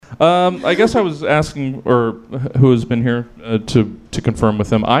I guess I was asking, or who has been here to confirm with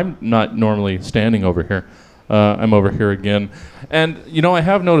them. I'm not normally standing over here. I'm over here again. And, I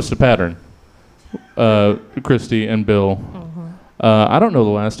have noticed a pattern, Christy and Bill. I don't know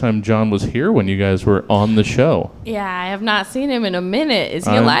the last time John was here when you guys were on the show. Yeah, I have not seen him in a minute. Is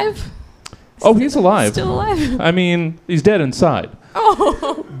he alive? Oh, he's alive. Still alive? I mean, he's dead inside.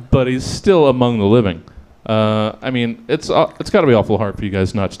 Oh. But he's still among the living. It's got to be awful hard for you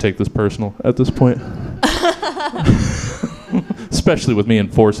guys not to take this personal at this point. Especially with me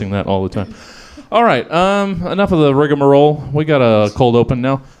enforcing that all the time. All right, enough of the rigmarole. We got a cold open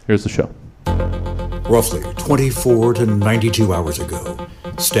now. Here's the show. Roughly 24 to 92 hours ago,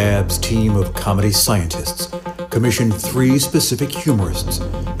 Stab's team of comedy scientists commissioned 3 specific humorists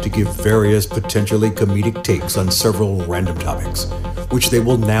to give various potentially comedic takes on several random topics, which they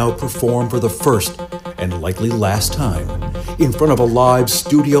will now perform for the first and likely last time in front of a live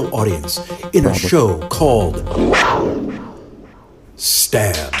studio audience in a show called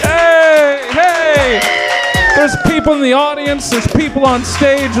Stab. Hey! There's people in the audience. There's people on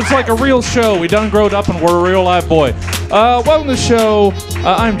stage. It's like a real show. We done growed up and we're a real live boy. Welcome to the show.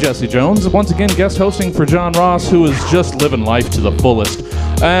 I'm Jesse Jones. Once again, guest hosting for John Ross, who is just living life to the fullest.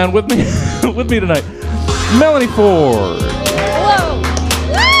 And with me tonight, Melanie Ford. Hello.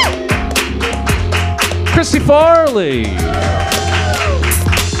 Christy Farley.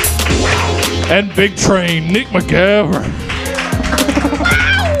 And Big Train, Nick McGavern.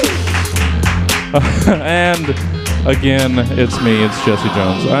 And again, it's me, it's Jesse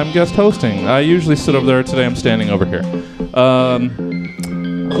Jones. I'm guest hosting. I usually sit over there. Today I'm standing over here.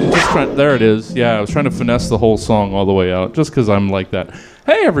 There it is. Yeah, I was trying to finesse the whole song all the way out, just because I'm like that.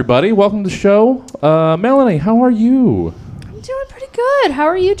 Hey, everybody. Welcome to the show. Melanie, how are you? I'm doing pretty good. How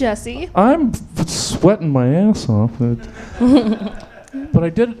are you, Jesse? I'm sweating my ass off. But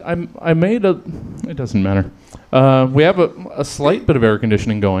I made a... It doesn't matter. We have a slight bit of air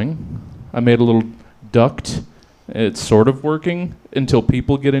conditioning going. I made a little duct. It's sort of working until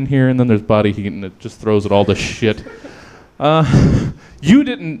people get in here, and then there's body heat, and it just throws it all to shit. You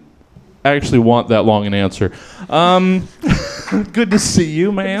didn't actually want that long an answer. Good to see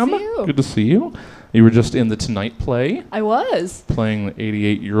you, ma'am. Good to see you. Good to see you. You were just in the Tonight play. I was. Playing the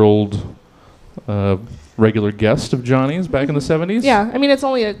 88-year-old regular guest of Johnny's back in the 70s. Yeah, I mean, it's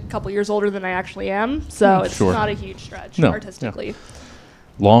only a couple years older than I actually am, so it's Sure. not a huge stretch artistically. Yeah.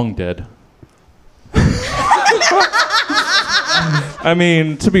 Long dead. I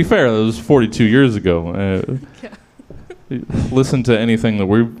mean, to be fair, that was 42 years ago. Listen to anything that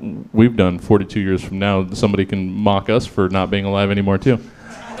we've done 42 years from now. Somebody can mock us for not being alive anymore, too.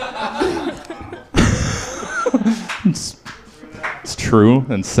 It's true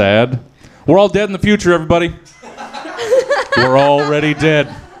and sad. We're all dead in the future, everybody. We're already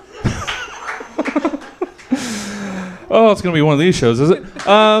dead. Oh, it's going to be one of these shows, is it?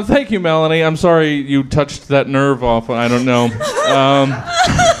 Thank you, Melanie. I'm sorry you touched that nerve off. I don't know.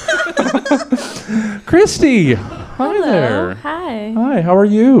 Christy. Hi Hello. there. Hi. Hi, how are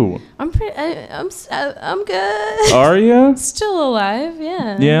you? I'm good. Are you? Still alive,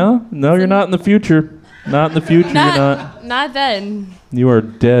 yeah. Yeah? No, you're not in the future. Not in the future, you're not. Not then. You are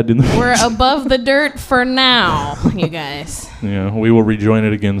dead in the future. We're above the dirt for now, you guys. Yeah, we will rejoin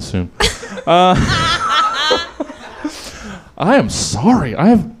it again soon. I am sorry.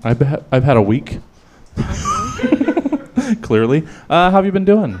 I've had a week. Clearly. How have you been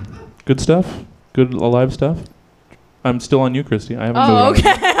doing? Good stuff? Good alive stuff? I'm still on you, Christy. I haven't moved on.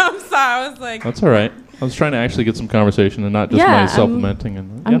 Okay. I'm sorry. I was like... That's all right. I was trying to actually get some conversation and not just my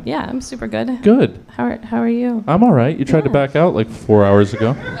supplementing. I'm super good. Good. How are you? I'm all right. You tried to back out like 4 hours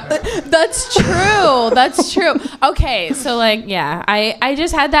ago. That's true. That's true. Okay, so I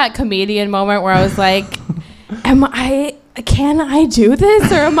just had that comedian moment where I was like, can I do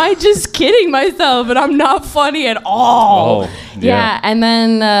this, or am I just kidding myself and I'm not funny at all? Oh, yeah. And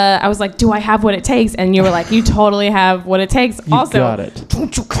then I was like, do I have what it takes? And you were like, you totally have what it takes. You also, got it.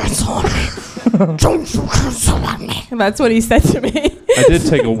 Don't you cancel on me. Don't you cancel on me. That's what he said to me. I did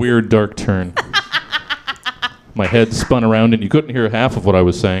take a weird dark turn. My head spun around and you couldn't hear half of what I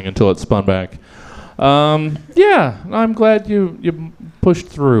was saying until it spun back. Yeah, I'm glad you pushed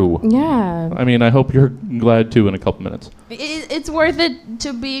through. Yeah. I mean, I hope you're glad too in a couple minutes. It's worth it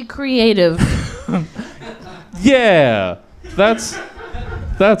to be creative. Yeah, that's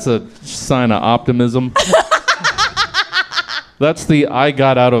a sign of optimism. That's the I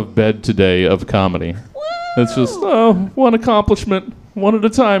got out of bed today of comedy. Woo! It's just, one accomplishment, one at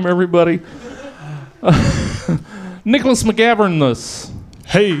a time, everybody. Nicholas McGavern.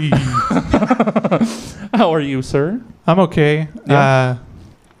 Hey. How are you, sir? I'm okay. Yeah.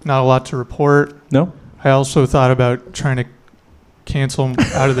 not a lot to report. No? I also thought about trying to cancel him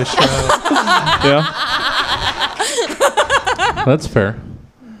out of the show. Yeah. That's fair.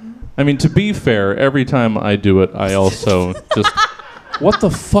 I mean, to be fair, every time I do it, I also just, what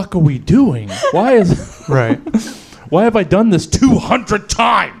the fuck are we doing? Why have I done this 200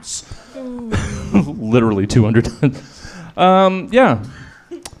 times? Literally 200 times. Yeah.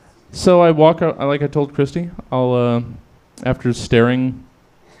 So I walk out, like I told Christy, I'll, after staring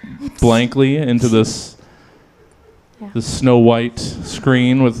blankly into this Snow White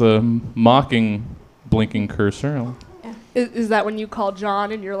screen with a mocking blinking cursor. Is that when you call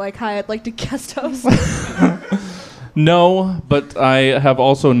John and you're like, hi, I'd like to guest host? No, but I have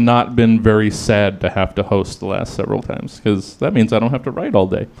also not been very sad to have to host the last several times, because that means I don't have to write all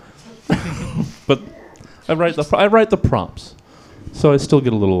day. But I write the prompts, so I still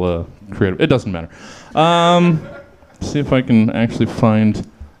get a little creative. It doesn't matter. See if I can actually find.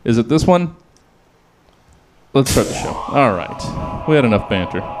 Is it this one? Let's start the show. All right, we had enough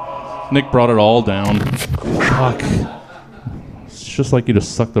banter. Nick brought it all down. Fuck. It's just like you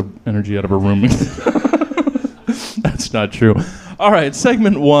just suck the energy out of a room. That's not true. All right,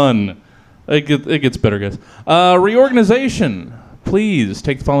 segment 1. It gets better, guys. Reorganization. Please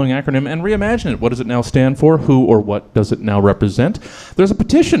take the following acronym and reimagine it. What does it now stand for? Who or what does it now represent? There's a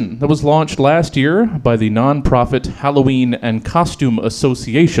petition that was launched last year by the nonprofit Halloween and Costume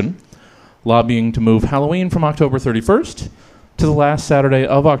Association, lobbying to move Halloween from October 31st to the last Saturday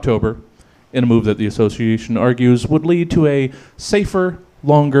of October, in a move that the association argues would lead to a safer,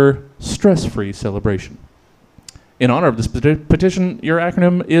 longer, stress-free celebration. In honor of this petition, your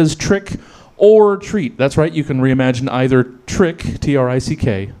acronym is TRICK or TREAT. That's right, you can reimagine either TRICK,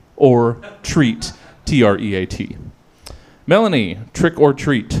 T-R-I-C-K, or TREAT, T-R-E-A-T. Melanie, TRICK or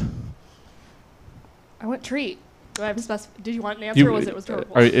TREAT? I want treat. Do I have to specify? Did you want an answer or was it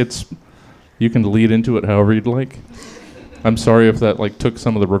terrible? You can lead into it however you'd like. I'm sorry if that took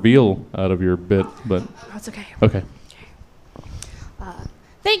some of the reveal out of your bit, but... That's okay. Okay.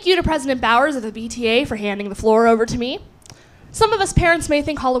 Thank you to President Bowers of the BTA for handing the floor over to me. Some of us parents may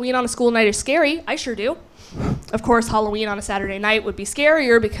think Halloween on a school night is scary. I sure do. Of course, Halloween on a Saturday night would be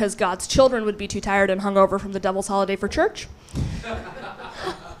scarier because God's children would be too tired and hungover from the devil's holiday for church.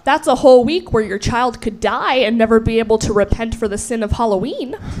 That's a whole week where your child could die and never be able to repent for the sin of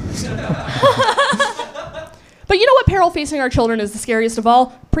Halloween. But you know what peril facing our children is the scariest of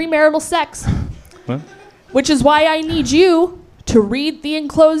all? Premarital sex. What? Which is why I need you to read the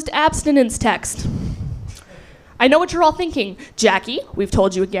enclosed abstinence text. I know what you're all thinking. Jackie, we've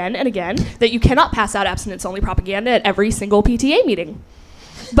told you again and again that you cannot pass out abstinence-only propaganda at every single PTA meeting.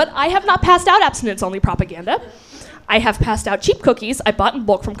 But I have not passed out abstinence-only propaganda. I have passed out cheap cookies I bought in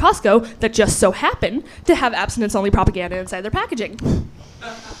bulk from Costco that just so happen to have abstinence-only propaganda inside their packaging.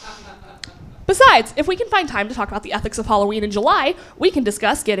 Besides, if we can find time to talk about the ethics of Halloween in July, we can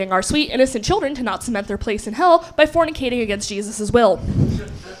discuss getting our sweet, innocent children to not cement their place in hell by fornicating against Jesus' will.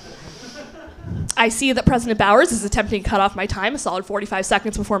 I see that President Bowers is attempting to cut off my time a solid 45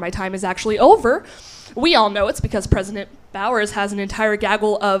 seconds before my time is actually over. We all know it's because President Bowers has an entire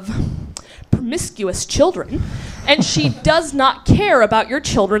gaggle of promiscuous children, and she does not care about your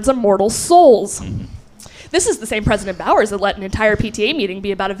children's immortal souls. This is the same President Bowers that let an entire PTA meeting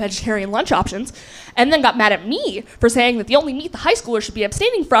be about a vegetarian lunch options, and then got mad at me for saying that the only meat the high schoolers should be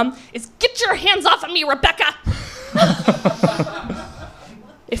abstaining from is "Get your hands off of me, Rebecca!"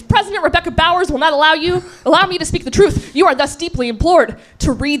 If President Rebecca Bowers will not allow me to speak the truth, you are thus deeply implored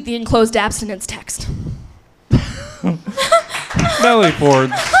to read the enclosed abstinence text. Melanie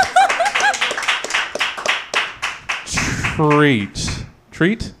Ford's treat.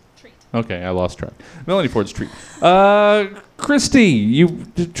 Treat? Treat. Okay, I lost track. Melanie Ford's treat. Christy, you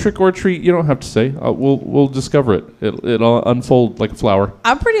trick or treat. You don't have to say. We'll discover it. It'll unfold like a flower.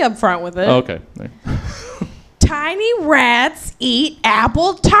 I'm pretty upfront with it. Oh, okay. There. Tiny rats eat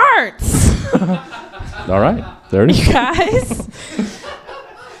apple tarts. All right. There it is. You guys,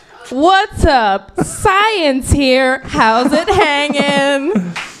 what's up? Science here. How's it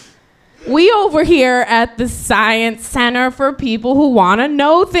hanging? We over here at the Science Center for people who want to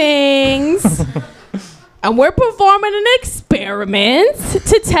know things. And we're performing an experiment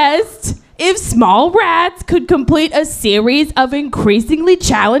to test if small rats could complete a series of increasingly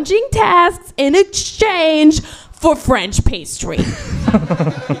challenging tasks in exchange for French pastry.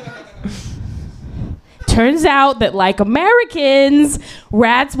 Turns out that, like Americans,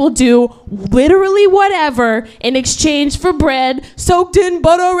 rats will do literally whatever in exchange for bread soaked in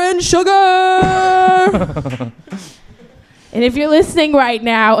butter and sugar. And if you're listening right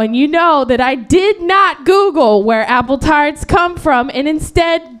now and you know that I did not Google where apple tarts come from and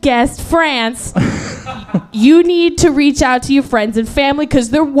instead guessed France, you need to reach out to your friends and family because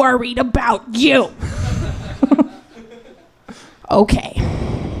they're worried about you. Okay.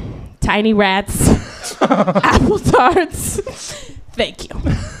 Tiny rats, apple tarts. Thank you.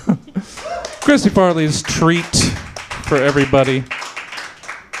 Christy Farley's treat for everybody.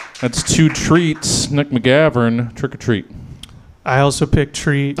 That's 2 treats. Nick McGavern, trick or treat. I also picked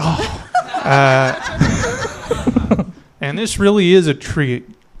treat. And this really is a treat.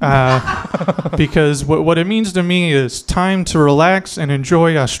 Because what it means to me is time to relax and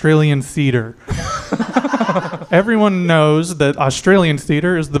enjoy Australian theatre. Everyone knows that Australian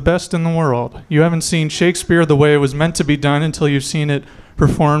theatre is the best in the world. You haven't seen Shakespeare the way it was meant to be done until you've seen it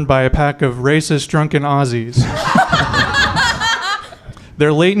performed by a pack of racist, drunken Aussies.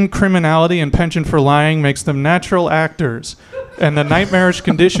 Their latent criminality and penchant for lying makes them natural actors, and the nightmarish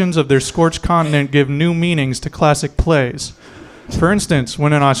conditions of their scorched continent give new meanings to classic plays. For instance,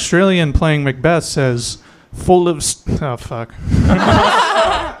 when an Australian playing Macbeth says, full of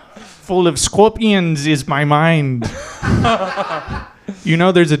scorpions is my mind, you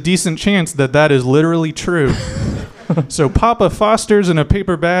know there's a decent chance that is literally true. So pop a Foster's in a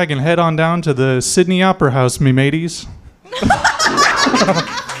paper bag and head on down to the Sydney Opera House, me mateys.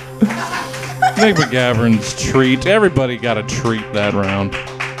 Nick McGavern's treat. Everybody got a treat that round.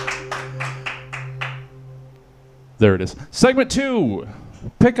 There it is. Segment 2,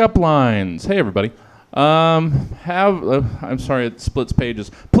 pickup lines. Hey, everybody. I'm sorry, it splits pages.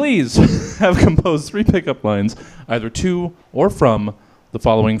 Please have composed 3 pickup lines, either to or from the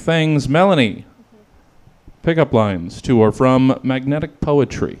following things. Melanie, pickup lines to or from magnetic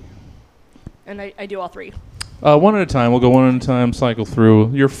poetry. And I do all 3. One at a time. We'll go one at a time, cycle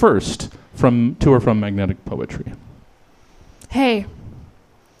through. Your first to or from magnetic poetry. Hey,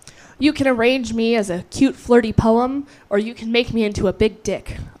 you can arrange me as a cute, flirty poem, or you can make me into a big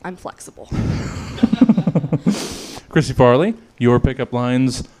dick. I'm flexible. Christy Farley, your pickup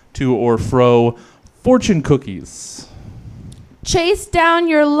lines to or fro fortune cookies. Chase down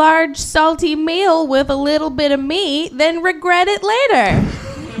your large salty meal with a little bit of meat, then regret it later.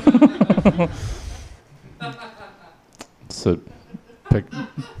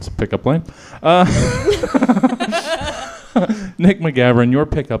 It's a pickup line. Nick McGavern, your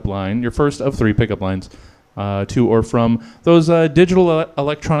pickup line, your first of 3 pickup lines, to or from those digital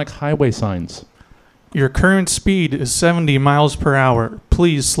electronic highway signs. Your current speed is 70 miles per hour.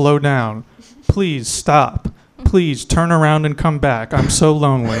 Please slow down. Please stop. Please turn around and come back. I'm so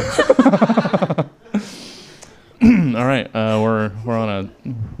lonely. All right, we're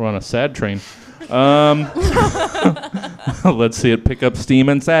on a sad train. Let's see it pick up steam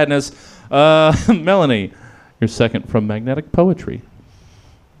and sadness. Melanie, your second from magnetic poetry.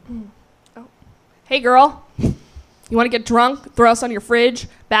 Hey, girl. You want to get drunk, throw us on your fridge,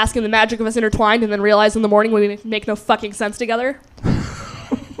 bask in the magic of us intertwined, and then realize in the morning we make no fucking sense together?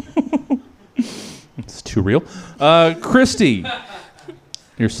 It's too real. Christy,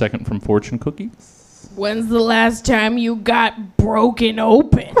 your second from fortune cookies. When's the last time you got broken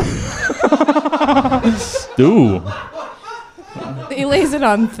open? Ooh. He lays it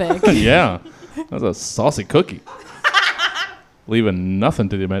on thick. Yeah. That's a saucy cookie. Leaving nothing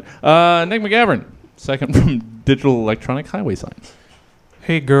to the man. Nick McGavern, second from digital electronic highway signs.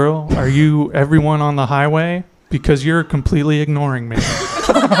 Hey, girl, are you everyone on the highway? Because you're completely ignoring me.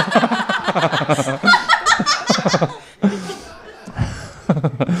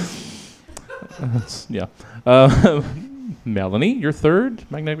 Yeah. Melanie, your third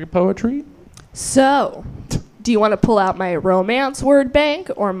magnetic poetry. So, do you want to pull out my romance word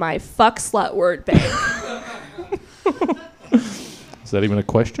bank or my fuck slut word bank? Is that even a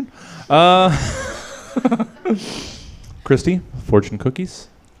question? Christy, fortune cookies.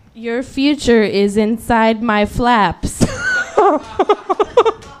 Your future is inside my flaps.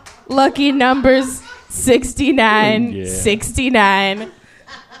 Lucky numbers 69, Yeah. 69,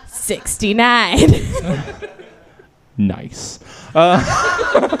 69. Nice.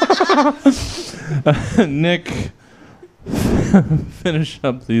 Nick, finish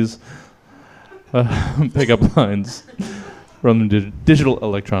up these pickup lines from the digital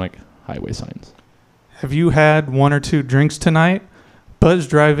electronic highway signs. Have you had 1 or 2 drinks tonight? Buzz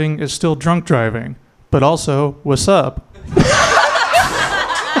driving is still drunk driving. But also, what's up?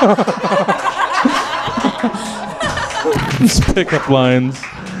 These pickup lines.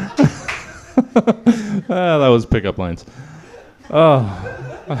 That was pickup lines.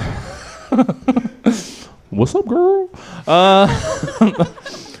 What's up, girl?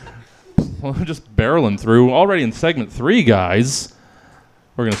 just barreling through. Already in segment 3, guys.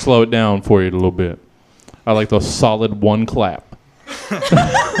 We're going to slow it down for you a little bit. I like those solid one clap.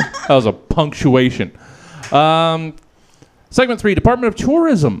 That was a punctuation. Segment 3, Department of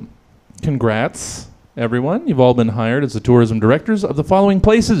Tourism. Congrats, everyone. You've all been hired as the tourism directors of the following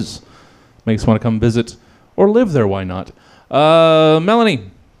places. Makes want to come visit or live there, why not?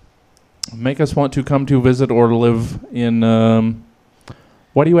 Melanie, make us want to come to visit or live in,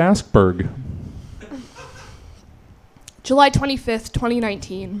 what do you ask, Berg? July 25th,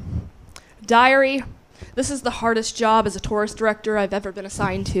 2019. Diary. This is the hardest job as a tourist director I've ever been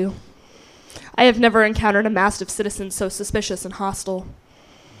assigned to. I have never encountered a mass of citizens so suspicious and hostile.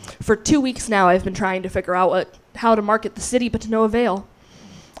 For 2 weeks now, I've been trying to figure out how to market the city, but to no avail.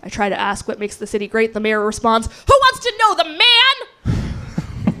 I try to ask what makes the city great. The mayor responds, "Who wants to know the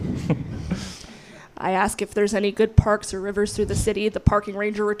man?" I ask if there's any good parks or rivers through the city. The parking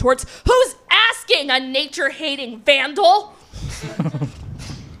ranger retorts, "Who's asking, a nature-hating vandal?"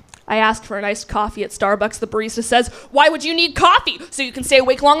 I asked for an iced coffee at Starbucks. The barista says, "Why would you need coffee? So you can stay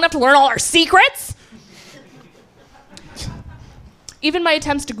awake long enough to learn all our secrets?" Even my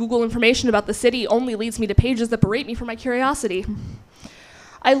attempts to Google information about the city only leads me to pages that berate me for my curiosity.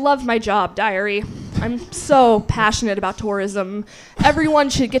 I love my job, Diary. I'm so passionate about tourism. Everyone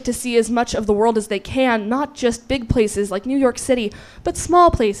should get to see as much of the world as they can, not just big places like New York City, but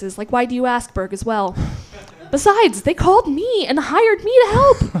small places like Why Do You Ask Berg as well. Besides, they called me and hired me to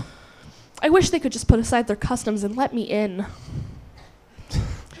help. I wish they could just put aside their customs and let me in.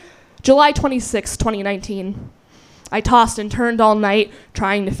 July 26, 2019. I tossed and turned all night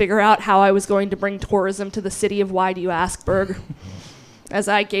trying to figure out how I was going to bring tourism to the city of Why Do You Ask Berg. As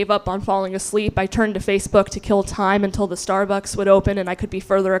I gave up on falling asleep, I turned to Facebook to kill time until the Starbucks would open and I could be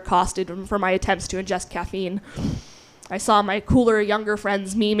further accosted for my attempts to ingest caffeine. I saw my cooler, younger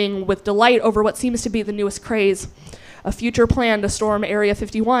friends memeing with delight over what seems to be the newest craze, a future plan to storm Area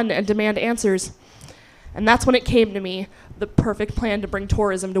 51 and demand answers. And that's when it came to me, the perfect plan to bring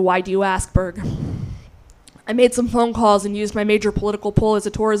tourism to Why Do You Ask Berg. I made some phone calls and used my major political pull as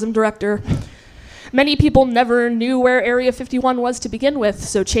a tourism director. Many people never knew where Area 51 was to begin with,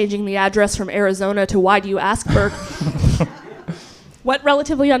 so changing the address from Arizona to Why Do You Ask Berg went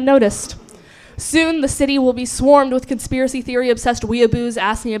relatively unnoticed. Soon, the city will be swarmed with conspiracy theory-obsessed weeaboos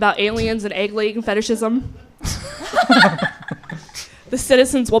asking about aliens and egg-laying fetishism. The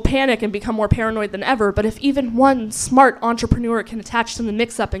citizens will panic and become more paranoid than ever, but if even one smart entrepreneur can attach to the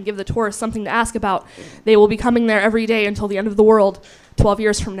mix-up and give the tourists something to ask about, they will be coming there every day until the end of the world, 12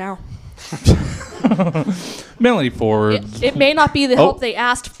 years from now. Melanie Ford. It may not be the help they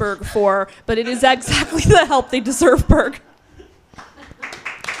asked Berg for, but it is exactly the help they deserve, Berg.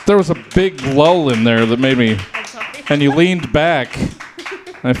 There was a big lull in there that made me... I'm sorry. And you leaned back.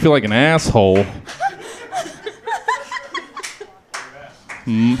 I feel like an asshole.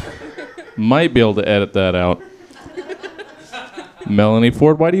 Might be able to edit that out. Melanie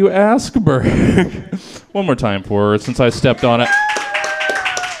Ford, why do you ask, Berg? One more time for her, since I stepped on it.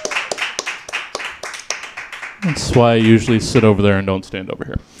 That's why I usually sit over there and don't stand over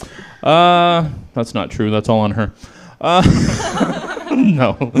here. That's not true. That's all on her.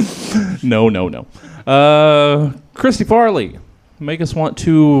 No. Christy Farley, make us want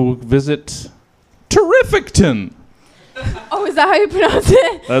to visit Terrificton. Oh, is that how you pronounce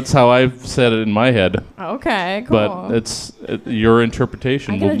it? That's how I've said it in my head. Okay, cool. But your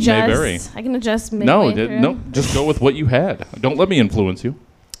interpretation may vary. I can adjust. No, just go with what you had. Don't let me influence you.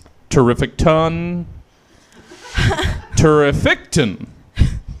 Terrificton. Terrificton.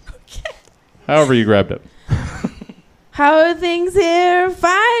 Okay. However you grabbed it. How are things here?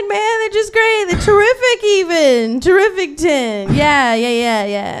 Fine, man. They're just great. They're terrific even. Terrificton.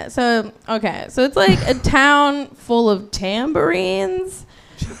 Yeah. So, okay. So it's like a town full of tambourines.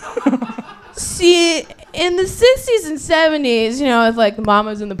 See, in the 60s and 70s, you know, with like the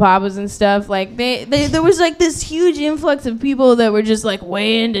mamas and the papas and stuff, like there was like this huge influx of people that were just like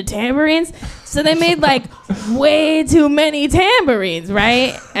way into tambourines. So they made like way too many tambourines,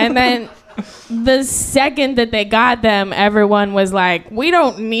 right? And then the second that they got them, everyone was like, we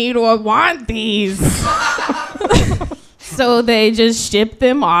don't need or want these. So they just shipped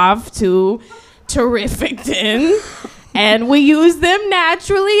them off to Terrificton. And we use them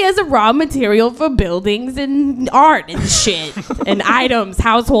naturally as a raw material for buildings and art and shit. And items,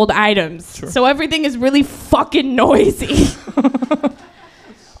 household items. Sure. So everything is really fucking noisy.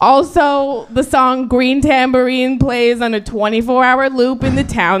 Also, the song Green Tambourine plays on a 24-hour loop in the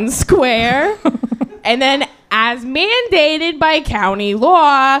town square. And then, as mandated by county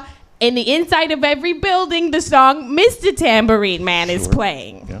law, in the inside of every building, the song Mr. Tambourine Man is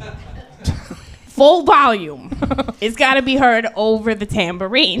playing. Yeah. full volume. It's got to be heard over the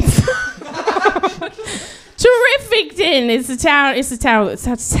tambourines. Terrificton is a town. It's a town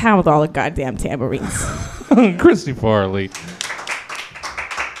with all the goddamn tambourines. Christy Farley.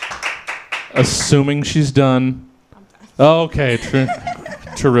 Assuming she's done. Okay,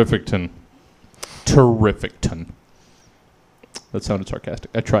 Terrificton. Terrificton. That sounded sarcastic.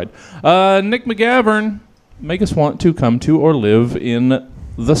 I tried. Nick McGavern, make us want to come to or live in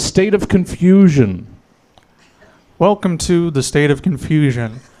the state of confusion. Welcome to the state of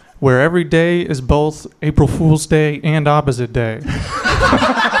confusion, where every day is both April Fool's Day and opposite day.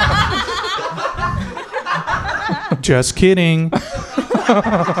 Just kidding.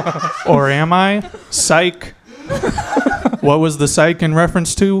 Or am I? Psych. What was the psych in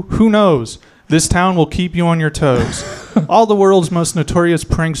reference to? Who knows? This town will keep you on your toes. All the world's most notorious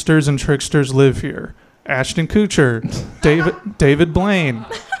pranksters and tricksters live here. Ashton Kutcher, David Blaine,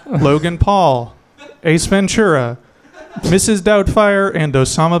 Logan Paul, Ace Ventura, Mrs. Doubtfire, and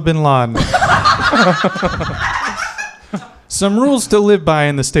Osama bin Laden. Some rules to live by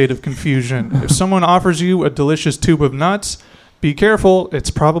in the state of confusion. If someone offers you a delicious tube of nuts, be careful,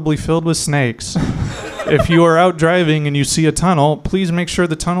 it's probably filled with snakes. If you are out driving and you see a tunnel, please make sure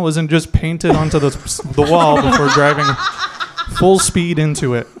the tunnel isn't just painted onto the wall before driving full speed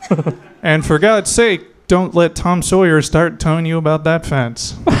into it. And for God's sake, don't let Tom Sawyer start telling you about that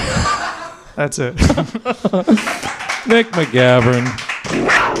fence. That's it. Nick McGavern.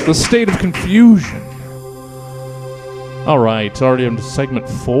 The state of confusion. All right, already on to segment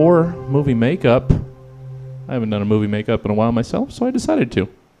 4, movie makeup. I haven't done a movie makeup in a while myself, so I decided to.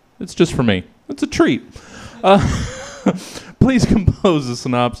 It's just for me. It's a treat. Please compose a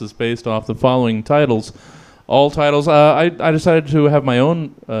synopsis based off the following titles. All titles. I decided to have my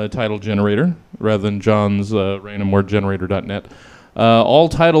own title generator rather than John's randomwordgenerator.net. All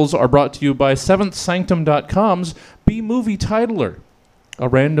titles are brought to you by SeventhSanctum.com's B-Movie Titler, a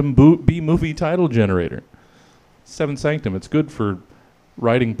random B-Movie title generator. Seventh Sanctum, it's good for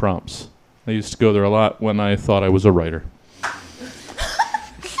writing prompts. I used to go there a lot when I thought I was a writer.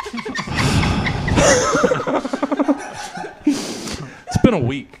 It's been a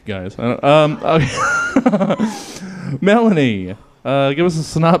week, guys. Melanie, give us a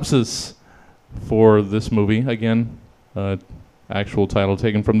synopsis for this movie. Again, actual title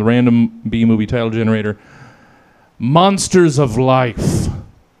taken from the random B-Movie title generator. Monsters of Life.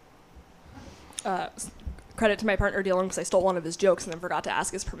 Credit to my partner Dylan because I stole one of his jokes and then forgot to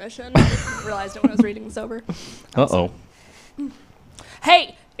ask his permission. Realized it when I was reading this over. Uh-oh.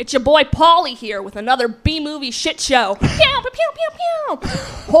 Hey, it's your boy Paulie here with another B-movie shit show. Pew, pew, pew, pew, pew.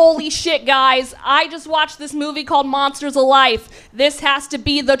 Holy shit, guys. I just watched this movie called Monsters of Life. This has to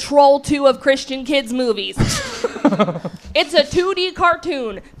be the Troll 2 of Christian kids movies. It's a 2D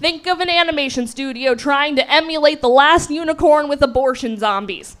cartoon. Think of an animation studio trying to emulate The Last Unicorn with abortion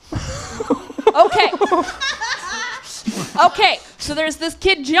zombies. Okay, so there's this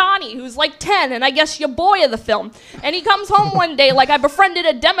kid Johnny who's like 10 and I guess your boy of the film. And he comes home one day like I befriended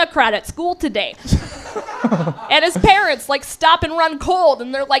a Democrat at school today. And his parents like stop and run cold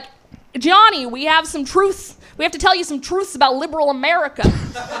and they're like, Johnny, we have some truths. We have to tell you some truths about liberal America.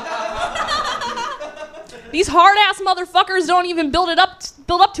 These hard-ass motherfuckers don't even build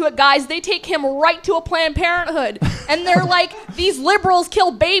up to it, guys. They take him right to a Planned Parenthood. And they're like, these liberals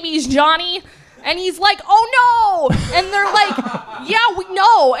kill babies, Johnny. And he's like, oh no! And they're like, yeah, we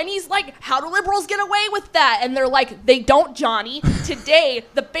know. And he's like, how do liberals get away with that? And they're like, they don't, Johnny. Today,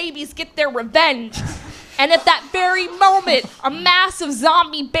 the babies get their revenge. And at that very moment, a mass of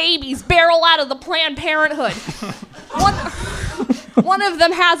zombie babies barrel out of the Planned Parenthood. One of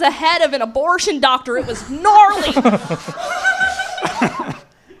them has a head of an abortion doctor. It was gnarly.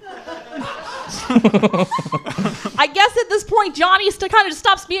 I guess at this point, Johnny kind of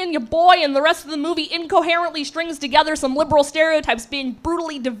stops being your boy, and the rest of the movie incoherently strings together some liberal stereotypes being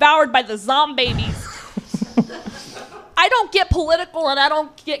brutally devoured by the zombabies. I don't get political, and I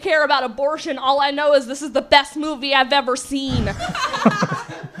don't care about abortion. All I know is this is the best movie I've ever seen.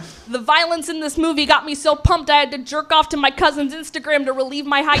 The violence in this movie got me so pumped I had to jerk off to my cousin's Instagram to relieve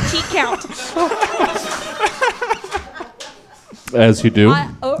my high cheek count. As you do.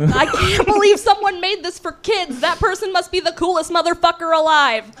 I can't believe someone made this for kids. That person must be the coolest motherfucker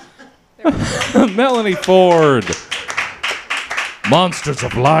alive. Melanie Ford. Monsters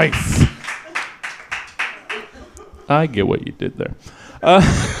of Life. I get what you did there.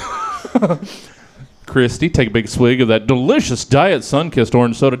 Christy, take a big swig of that delicious Diet Sunkist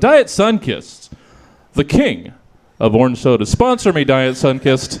orange soda. Diet Sunkist, the king of orange soda. Sponsor me, Diet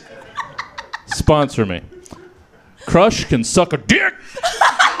Sunkist. Sponsor me. Crush can suck a dick.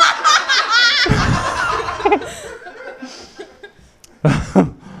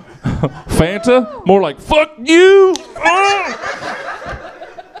 Fanta? More like, fuck you!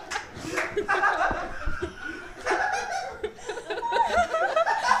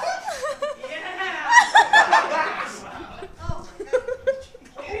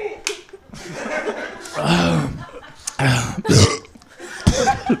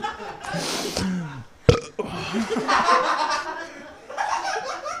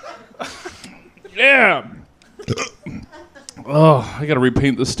 Yeah! Oh, I gotta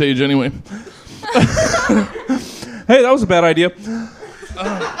repaint the stage anyway. Hey, that was a bad idea.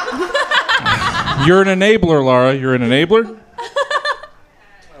 You're an enabler, Laura. You're an enabler?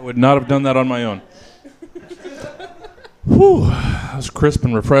 I would not have done that on my own. Whew, that was crisp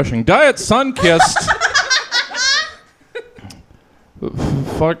and refreshing. Diet Sunkissed.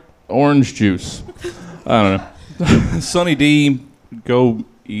 Fuck orange juice. I don't know. Sunny D, go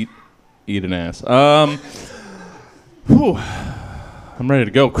eat an ass. Whew. I'm ready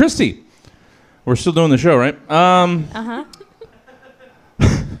to go. Christy, we're still doing the show, right?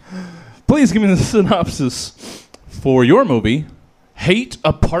 Please give me the synopsis for your movie, Hate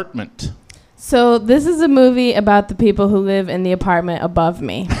Apartment. So this is a movie about the people who live in the apartment above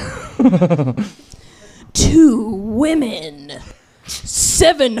me. 2 women,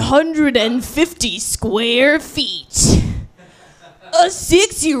 750 square feet. A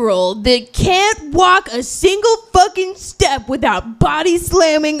 6-year-old that can't walk a single fucking step without body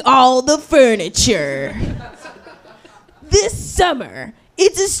slamming all the furniture. This summer,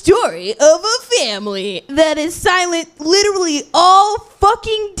 it's a story of a family that is silent literally all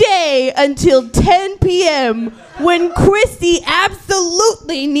fucking day until 10 p.m. when Christy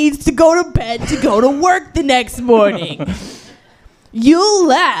absolutely needs to go to bed to go to work the next morning. You'll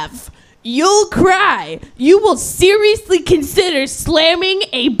laugh. You'll cry. You will seriously consider slamming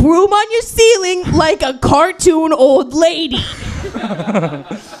a broom on your ceiling like a cartoon old lady.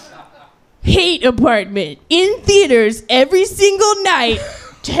 Hate Apartment. In theaters every single night.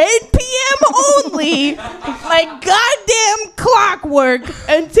 10 p.m. only. Like goddamn clockwork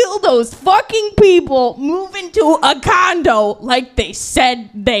until those fucking people move into a condo like they said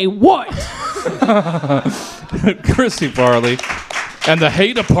they would. Christy Farley and the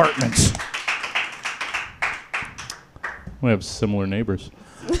Hate Apartment. We have similar neighbors.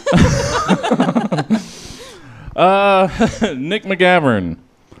 Nick McGavern.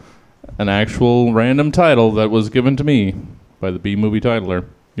 An actual random title that was given to me by the B-movie titler.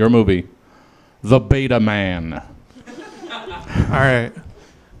 Your movie, The Beta Man. All right.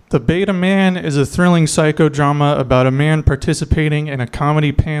 The Beta Man is a thrilling psychodrama about a man participating in a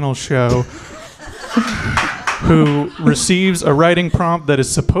comedy panel show who receives a writing prompt that is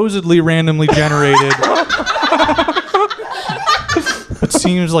supposedly randomly generated but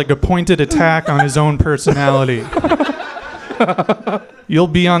seems like a pointed attack on his own personality. You'll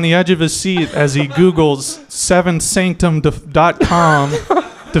be on the edge of his seat as he Googles 7sanctum.com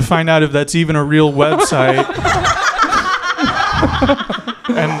to find out if that's even a real website.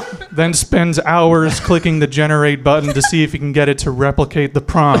 And then spends hours clicking the generate button to see if he can get it to replicate the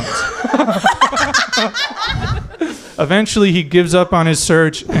prompt. Eventually, he gives up on his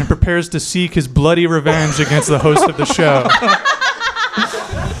search and prepares to seek his bloody revenge against the host of the show.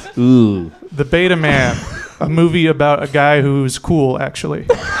 Ooh. The Beta Man, a movie about a guy who's cool, actually. Nick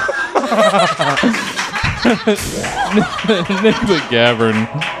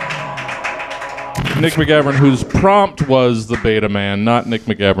McGavern, whose prompt was The Beta Man, not Nick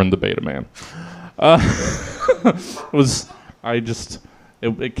McGavern, the Beta Man.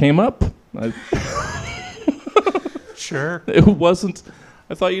 It came up. Sure. It wasn't.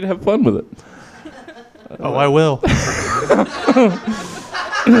 I thought you'd have fun with it. Oh, I will.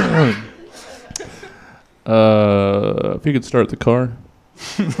 If you could start the car,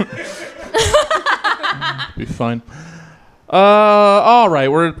 be fine. All right,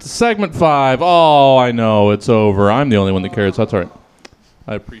 we're at segment 5. Oh, I know it's over. I'm the only one that cares. That's all right.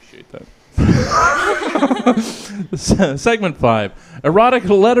 I appreciate that. Segment 5: erotic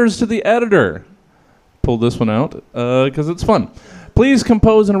letters to the editor. Pull this one out because it's fun. Please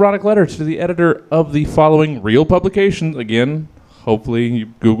compose an erotic letter to the editor of the following real publications. Again, hopefully you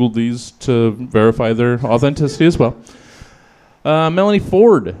Googled these to verify their authenticity as well. Melanie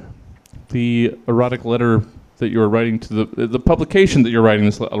Ford, the erotic letter that you're writing to the publication that you're writing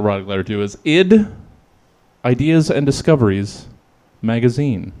this erotic letter to is ID, Ideas and Discoveries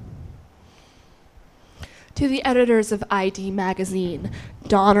magazine. To the editors of ID Magazine,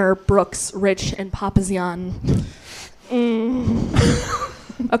 Donner, Brooks, Rich, and Papazian.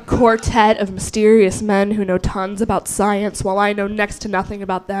 A quartet of mysterious men who know tons about science while I know next to nothing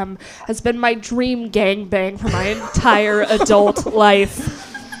about them has been my dream gangbang for my entire adult life.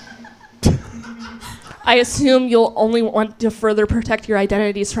 I assume you'll only want to further protect your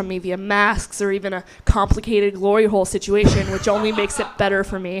identities from me via masks or even a complicated glory hole situation, which only makes it better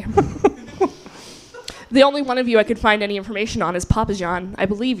for me. The only one of you I could find any information on is Papa John. I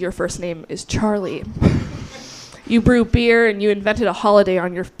believe your first name is Charlie. You brew beer and you invented a holiday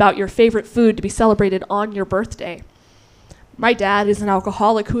about your favorite food to be celebrated on your birthday. My dad is an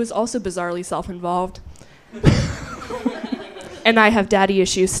alcoholic who is also bizarrely self-involved. And I have daddy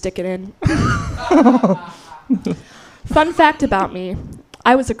issues sticking in. Fun fact about me,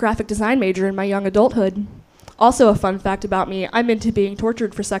 I was a graphic design major in my young adulthood. Also a fun fact about me, I'm into being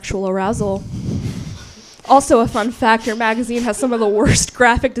tortured for sexual arousal. Also a fun fact, your magazine has some of the worst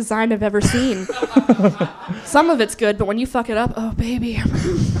graphic design I've ever seen. Some of it's good, but when you fuck it up, oh baby.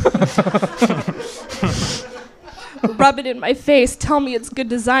 Rub it in my face, tell me it's good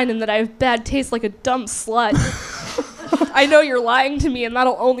design and that I have bad taste like a dumb slut. I know you're lying to me and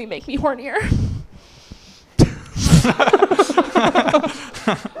that'll only make me hornier.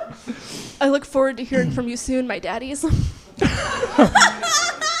 I look forward to hearing from you soon, my daddies.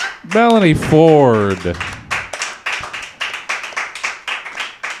 Melanie Ford.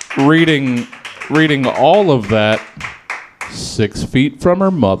 Reading all of that 6 feet from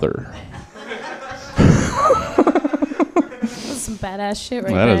her mother. That's some badass shit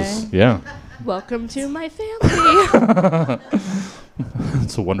right That there. is, yeah. Welcome to my family.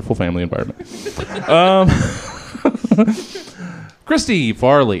 It's a wonderful family environment. Christy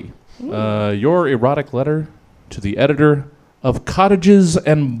Farley, your erotic letter to the editor of Cottages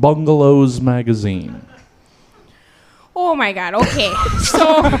and Bungalows magazine. Oh my God, okay.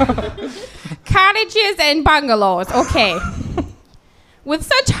 So, Cottages and Bungalows, okay. With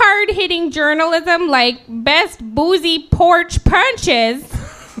such hard-hitting journalism like Best Boozy Porch Punches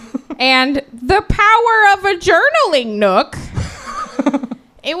and The Power of a Journaling Nook,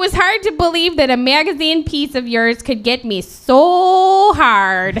 it was hard to believe that a magazine piece of yours could get me so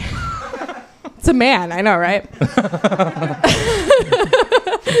hard. It's a man, I know, right?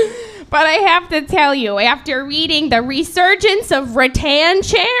 But I have to tell you, after reading The Resurgence of Rattan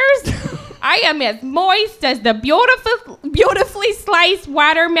Chairs, I am as moist as the beautifully sliced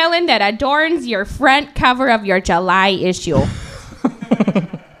watermelon that adorns your front cover of your July issue.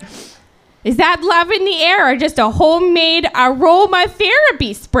 Is that love in the air or just a homemade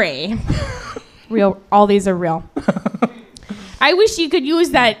aromatherapy spray? Real, all these are real. I wish you could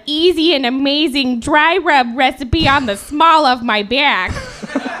use that easy and amazing dry rub recipe on the small of my back.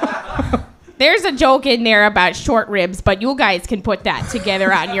 There's a joke in there about short ribs, but you guys can put that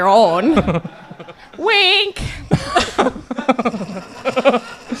together on your own. Wink.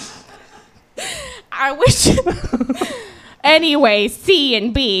 I wish. Anyway, C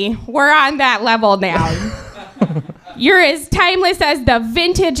and B, we're on that level now. You're as timeless as the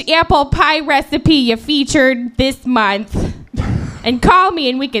vintage apple pie recipe you featured this month. And call me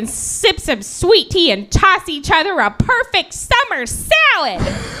and we can sip some sweet tea and toss each other a perfect summer salad.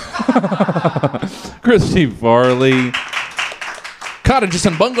 Christy Farley, Cottages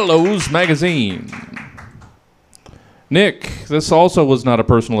and Bungalows magazine. Nick, this also was not a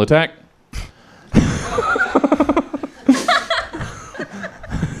personal attack.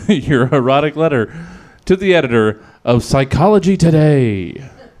 Your erotic letter to the editor of Psychology Today.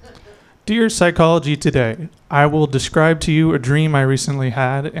 Dear Psychology Today, I will describe to you a dream I recently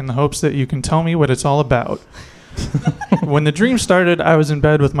had in the hopes that you can tell me what it's all about. When the dream started, I was in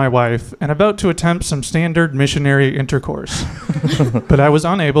bed with my wife and about to attempt some standard missionary intercourse. But I was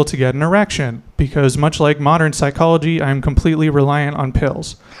unable to get an erection because, much like modern psychology, I am completely reliant on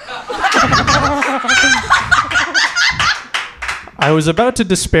pills. I was about to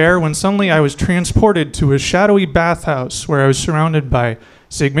despair when suddenly I was transported to a shadowy bathhouse where I was surrounded by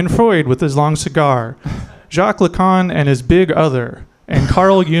Sigmund Freud with his long cigar, Jacques Lacan and his big other, and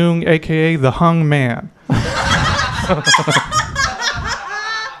Carl Jung, a.k.a. the Hung Man.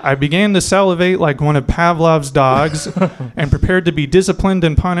 I began to salivate like one of Pavlov's dogs and prepared to be disciplined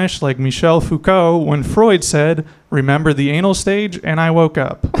and punished like Michel Foucault when Freud said, "Remember the anal stage?" and I woke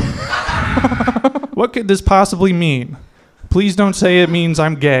up. What could this possibly mean? Please don't say it means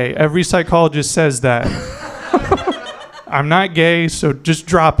I'm gay. Every psychologist says that. I'm not gay, so just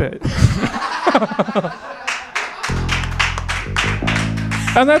drop it.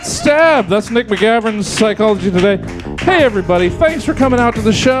 And that's Stab. That's Nick McGavran's Psychology Today. Hey, everybody. Thanks for coming out to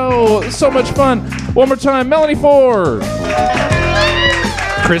the show. So much fun. One more time, Melanie Ford.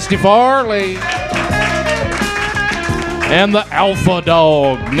 Christy Farley. And the alpha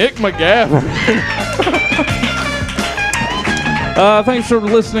dog, Nick McGavran. Thanks for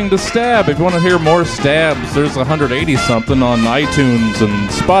listening to Stab. If you want to hear more Stabs, there's 180-something on iTunes and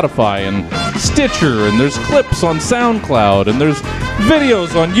Spotify and Stitcher, and there's clips on SoundCloud, and there's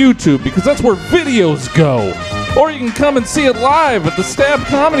videos on YouTube, because that's where videos go. Or you can come and see it live at the Stab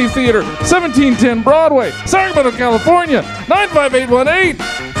Comedy Theater, 1710 Broadway, Sacramento, California, 95818.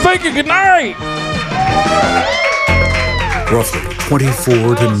 Thank you, good night! Roughly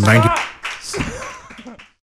 24 to 90...